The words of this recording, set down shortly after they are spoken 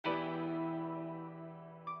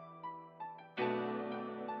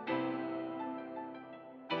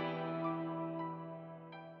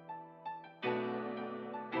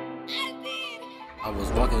I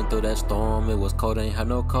was walking through that storm, it was cold, ain't had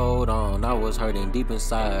no coat on. I was hurting deep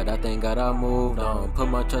inside, I thank God I moved on. Put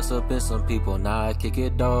my trust up in some people, now I kick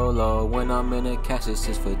it dolo. When I'm in the cash, it's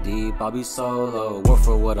 6 foot deep, I'll be solo. Work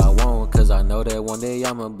for what I want, cause I know that one day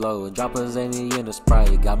I'ma blow. Drop a zany in the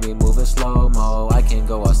Sprite, got me moving slow-mo. I can't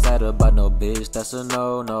go outside about no bitch, that's a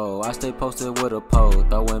no-no. I stay posted with a pole,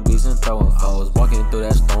 throwing beats and throwing foes. I was walking through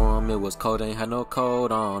that storm, it was cold, ain't had no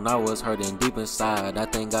coat on. I was hurting deep inside, I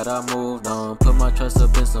thank God I moved on. Put my trust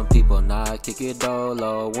up in some people, now I kick it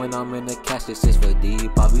dolo. When I'm in the cash, it's 6 foot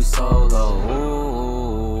deep, I'll be solo.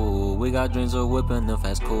 Ooh, we got dreams of whipping them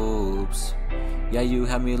fast coupes. Yeah, you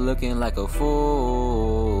had me looking like a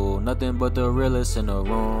fool. Nothing but the realest in the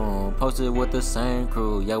room. Posted with the same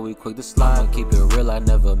crew, yeah, we quick to slide. Keep it real, I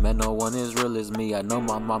never met no one as real as me. I know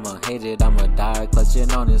my mama hated, I'ma die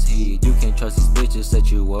clutching on this heat. You can't trust these bitches,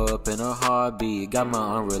 set you up in a heartbeat. Got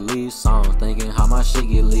my unreleased songs, thinking how my shit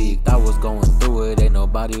get leaked. I was going through it, ain't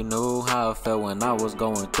nobody knew how I felt when I was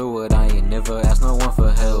going through it. I ain't never asked no one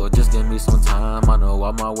for help, just give me some time. I know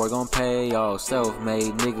all my work gon' pay off.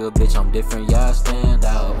 Self-made nigga, bitch, I'm different, yeah, I stand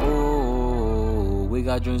out. Ooh, we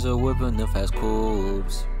got dreams of whipping them fast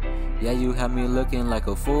coupes. Yeah, you had me looking like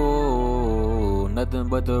a fool. Nothing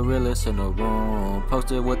but the realest in the room.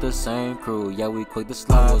 Posted with the same crew, yeah, we quick to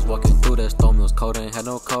slide. I was walking through that storm, it was cold, ain't had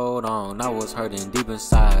no coat on. I was hurting deep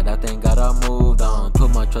inside, I thank God I moved on. Put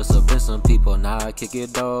my trust up in some people, now I kick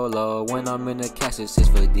it dolo. When I'm in the cash, it's 6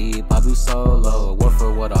 foot deep, I be solo. Work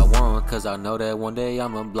for what I want, cause I know that one day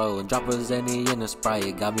I'ma blow. Drop a zany in the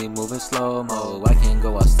Sprite, got me moving slow-mo. I can't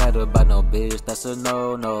go outside about no bitch, that's a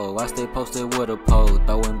no-no. I stay posted with a pole,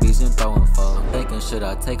 throwing beats and throwing foes. I'm thinking, should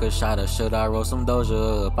I take a shot or should I roll some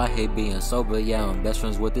Doja up? I hate being sober, yeah, I'm best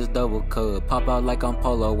friends with this double cup. Pop out like I'm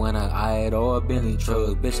Polo when I or a Bentley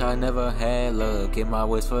truck. Bitch, I never had luck, get my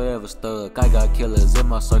waist forever stuck. I got killers in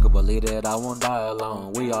my circle, believe that I won't die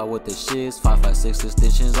alone. We all with the shits, 556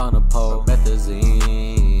 extensions on the pole.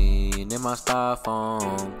 Methazine in my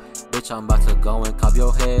styrofoam. Bitch, I'm about to go and cop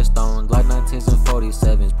your headstone. Glide 19s and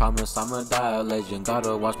 47s, promise I'ma die a legend.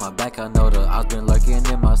 Gotta watch my back, I know the odds been lurking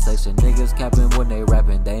in my section. Niggas capping when they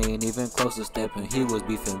rapping, they ain't even close to stepping. He was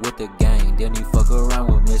beefing with the gang, then he fuck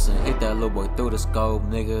around with missing. Hit that little boy through the scope,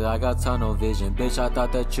 nigga, I got tunnel vision. Bitch, I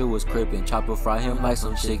thought that you was crippin'. Chopper fry him like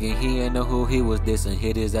some chicken, he ain't know who he was dissing.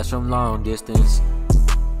 Hit his ass from long distance.